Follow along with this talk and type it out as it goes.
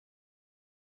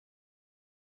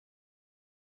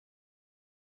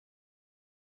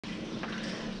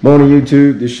Morning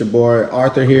YouTube, this is your boy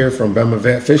Arthur here from Bama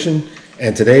Vet Fishing,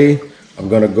 and today I'm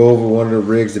going to go over one of the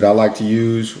rigs that I like to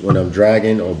use when I'm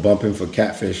dragging or bumping for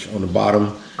catfish on the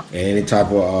bottom and any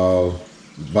type of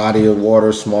body of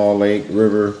water, small lake,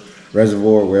 river,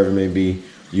 reservoir, wherever it may be,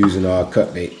 using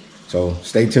cut bait. So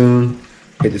stay tuned,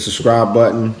 hit the subscribe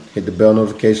button, hit the bell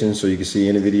notification so you can see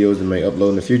any videos that may upload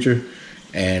in the future,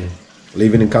 and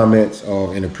leave any comments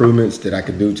of any improvements that I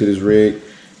could do to this rig.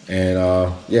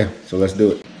 And yeah, so let's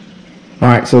do it. All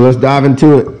right, so let's dive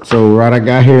into it. So I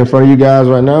got here in front of you guys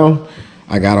right now,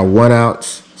 I got a 1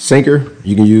 ounce sinker.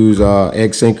 You can use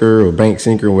egg sinker or bank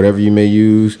sinker, whatever you may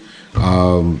use. You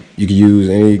can use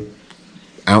any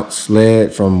ounce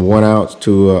lead from 1 ounce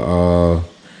to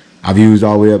I've used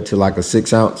all the way up to like a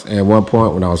 6 ounce at one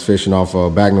point when I was fishing off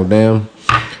Bagnell Dam.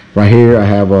 Right here I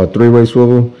have a 3-way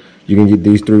swivel. You can get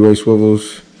these 3-way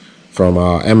swivels from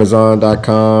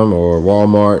Amazon.com or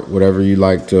Walmart, whatever you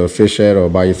like to fish at or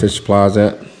buy your fish supplies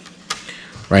at.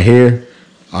 Right here,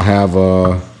 I have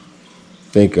I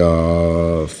think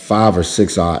 5 or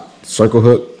 6 aught circle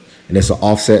hook, and it's an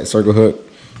offset circle hook.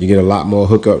 You get a lot more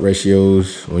hookup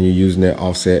ratios when you're using that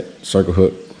offset circle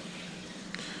hook.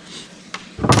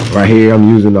 Right here, I'm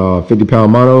using a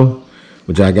 50-pound mono,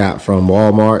 which I got from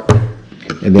Walmart,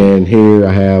 and then here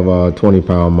I have a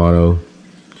 20-pound mono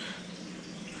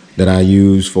that I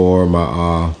use for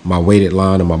my my weighted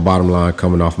line and my bottom line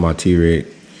coming off my T-rig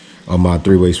on my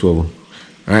 3-way swivel.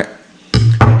 All right,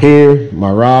 here my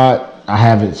rod, I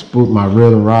haven't spooled my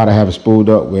reel and rod. I have it spooled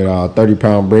up with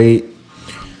 30-pound braid,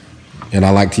 and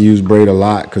I like to use braid a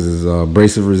lot because it's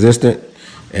abrasive resistant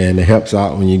and it helps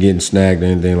out when you're getting snagged or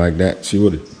anything like that. So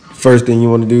the first thing you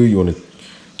want to do, you want to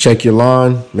check your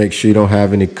line, make sure you don't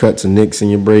have any cuts or nicks in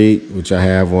your braid, which I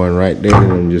have one right there,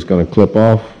 and I'm just going to clip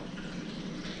off.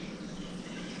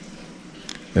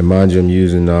 And mind you, I'm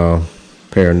using a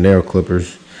pair of nail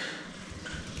clippers.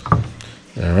 All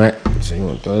right, so you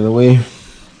want to throw it away.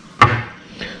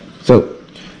 So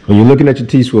when you're looking at your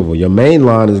T-swivel, your main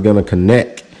line is going to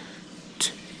connect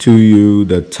to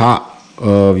the top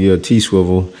of your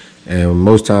T-swivel. And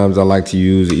most times I like to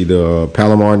use either a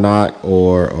Palomar knot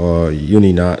or a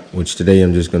uni knot, which today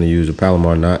I'm just going to use a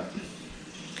Palomar knot.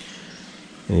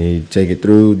 And you take it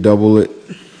through, double it.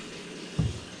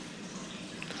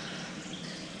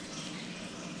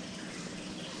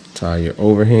 Tie your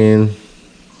overhand,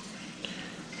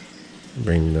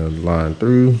 bring the line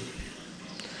through,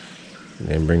 and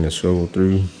then bring the swivel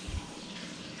through.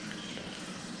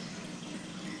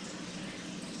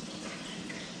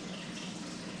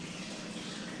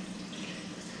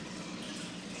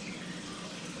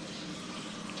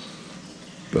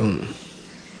 Boom.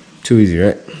 Too easy,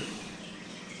 right?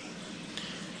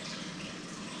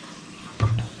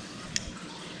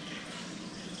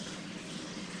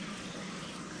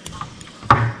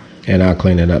 And I'll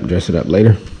clean it up, dress it up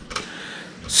later.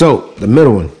 So the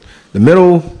middle one, the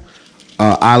middle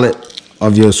eyelet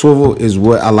of your swivel is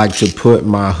what I like to put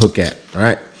my hook at. All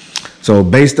right. So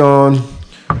based on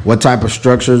what type of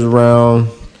structures around,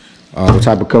 what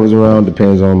type of covers around,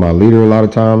 depends on my leader a lot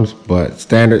of times. But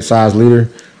standard size leader,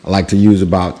 I like to use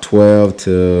about 12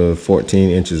 to 14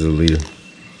 inches of leader.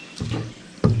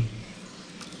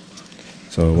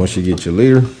 So once you get your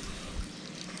leader,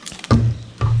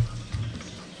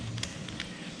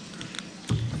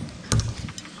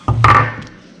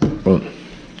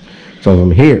 so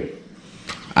from here,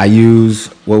 I use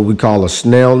what we call a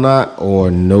snell knot or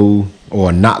a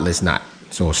knotless knot.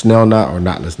 So a snell knot or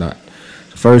knotless knot.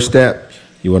 The first step,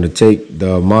 you want to take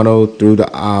the mono through the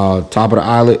top of the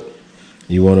eyelet.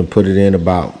 You want to put it in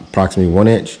about approximately 1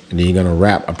 inch, and then you're going to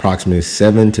wrap approximately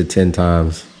 7 to 10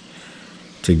 times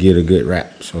to get a good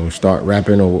wrap. So start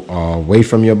wrapping away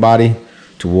from your body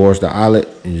towards the eyelet,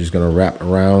 and you're just going to wrap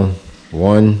around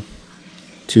 1,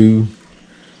 2,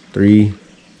 3,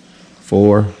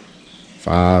 4,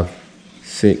 5,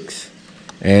 6,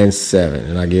 and 7,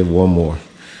 and I give one more.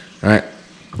 All right,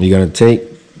 you're gonna take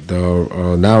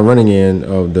the now running end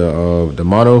of the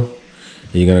mono.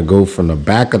 You're gonna go from the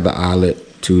back of the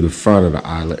eyelet to the front of the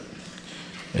eyelet,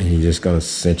 and you're just gonna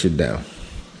cinch it down.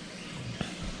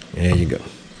 There you go,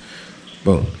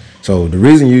 boom. So the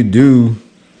reason you do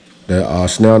the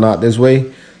snell knot this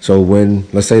way, so when,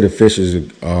 let's say the fish is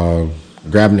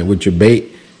grabbing it with your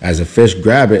bait, as a fish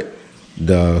grab it,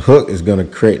 the hook is going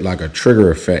to create like a trigger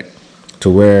effect to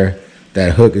where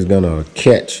that hook is going to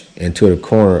catch into the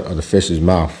corner of the fish's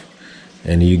mouth,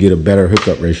 and you get a better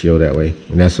hookup ratio that way.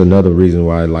 And that's another reason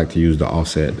why I like to use the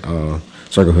offset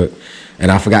circle hook.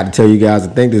 And I forgot to tell you guys,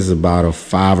 I think this is about a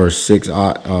 5 or 6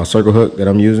 aught circle hook that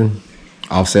I'm using,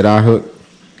 offset eye hook.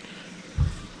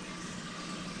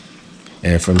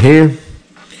 And from here,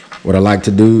 What I like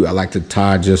to do, I like to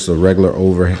tie just a regular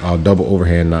double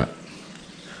overhand knot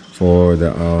for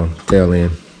the tail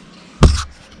end.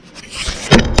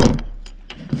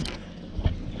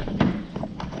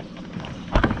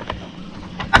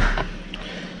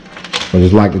 I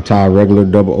just like to tie a regular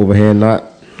double overhand knot,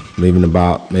 leaving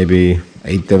about maybe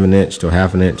 1/8 of an inch to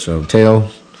 1/2 an inch of tail.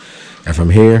 And from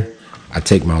here, I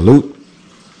take my loop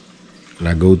and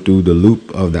I go through the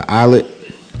loop of the eyelet.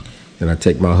 Then I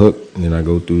take my hook and then I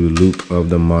go through the loop of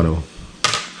the mono.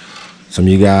 Some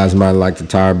of you guys might like to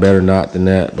tie a better knot than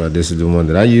that, but this is the one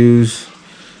that I use,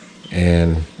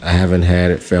 and I haven't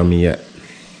had it fail me yet.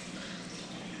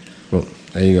 Boom,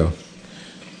 there you go.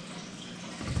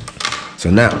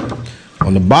 So now,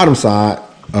 on the bottom side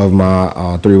of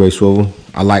my three-way swivel,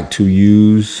 I like to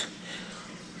use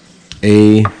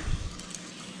a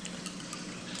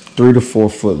 3 to 4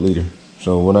 foot leader.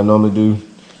 So what I normally do,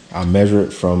 I measure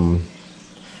it from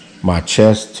my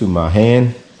chest to my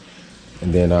hand,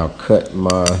 and then I'll cut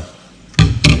my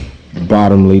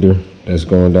bottom leader that's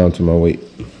going down to my weight.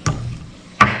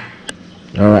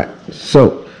 All right,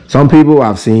 so some people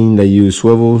I've seen, they use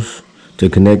swivels to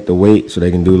connect the weight so they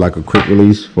can do like a quick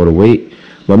release for the weight.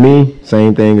 But me,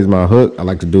 same thing as my hook. I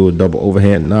like to do a double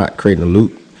overhand knot, creating a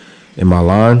loop in my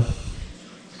line.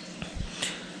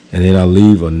 And then I'll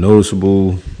leave a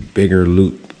noticeable bigger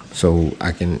loop so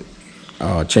I can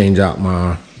change out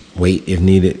my weight if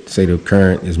needed. Say the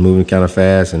current is moving kind of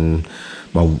fast and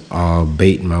my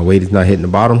bait and my weight is not hitting the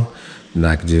bottom, then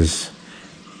I can just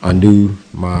undo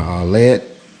my lead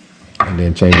and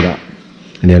then change it out.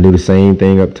 And then I do the same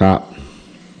thing up top.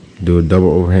 Do a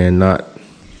double overhand knot,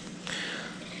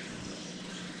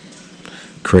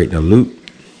 creating a loop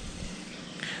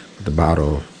with about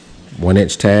a 1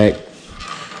 inch tag.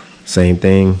 Same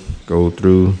thing, go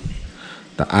through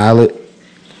the eyelet,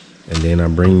 and then I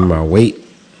bring my weight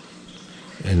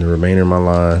and the remainder of my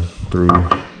line through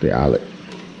the eyelet.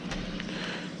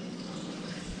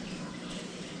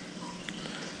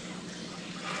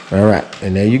 All right,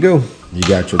 and there you go. You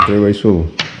got your three-way swivel.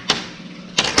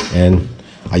 And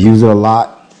I use it a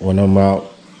lot when I'm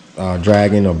out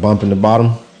dragging or bumping the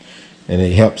bottom, and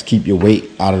it helps keep your weight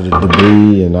out of the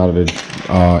debris and out of the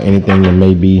anything that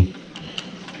may be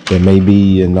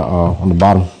in the, on the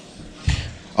bottom.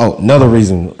 Oh, another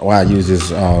reason why I use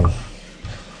this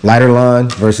lighter line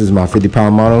versus my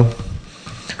 50-pound mono.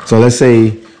 So let's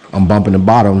say I'm bumping the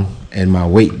bottom and my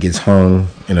weight gets hung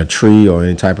in a tree or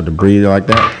any type of debris like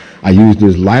that. I use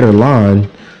this lighter line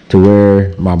to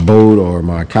where my boat or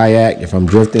my kayak, if I'm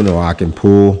drifting, or I can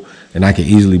pull and I can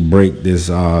easily break this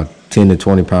 10 to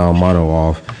 20 pound mono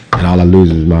off, and all I lose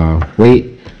is my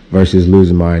weight versus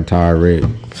losing my entire rig.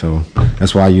 So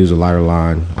that's why I use a lighter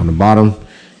line on the bottom,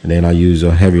 and then I use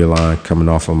a heavier line coming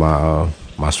off of my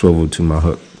my swivel to my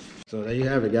hook. So there you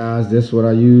have it, guys. This is what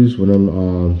I use when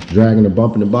I'm dragging or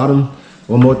bumping the bottom.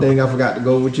 One more thing I forgot to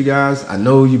go with you guys. I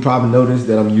know you probably noticed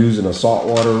that I'm using a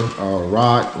saltwater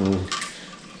rod. And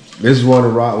this is one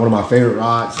of my favorite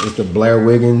rods. It's the Blair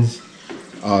Wiggins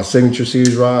signature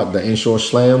series rod, the inshore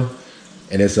slam,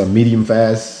 and it's a medium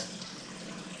fast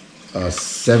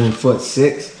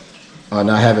 7'6",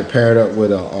 and I have it paired up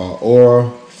with a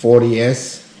Aura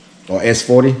 40S or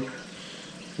S40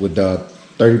 with the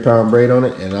 30-pound braid on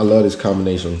it, and I love this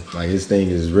combination. Like, this thing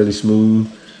is really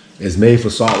smooth. It's made for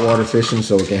saltwater fishing,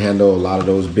 so it can handle a lot of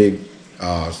those big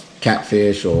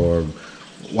catfish or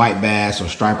white bass or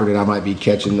striper that I might be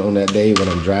catching on that day when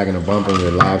I'm dragging or bumping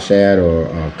with live shad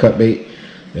or cut bait.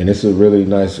 And it's a really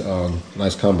nice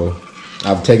nice combo.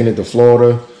 I've taken it to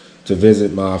Florida to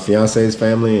visit my fiance's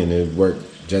family, and it worked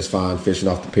just fine fishing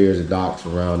off the piers and docks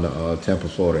around the Tampa,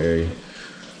 Florida area.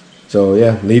 So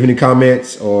yeah, leave any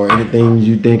comments or anything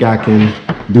you think I can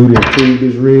do to improve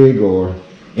this rig, or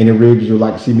any rigs you'd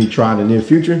like to see me try in the near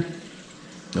future.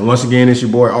 And once again, it's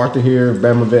your boy Arthur here,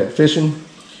 Bama Vet Fishing,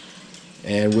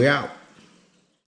 and we're out.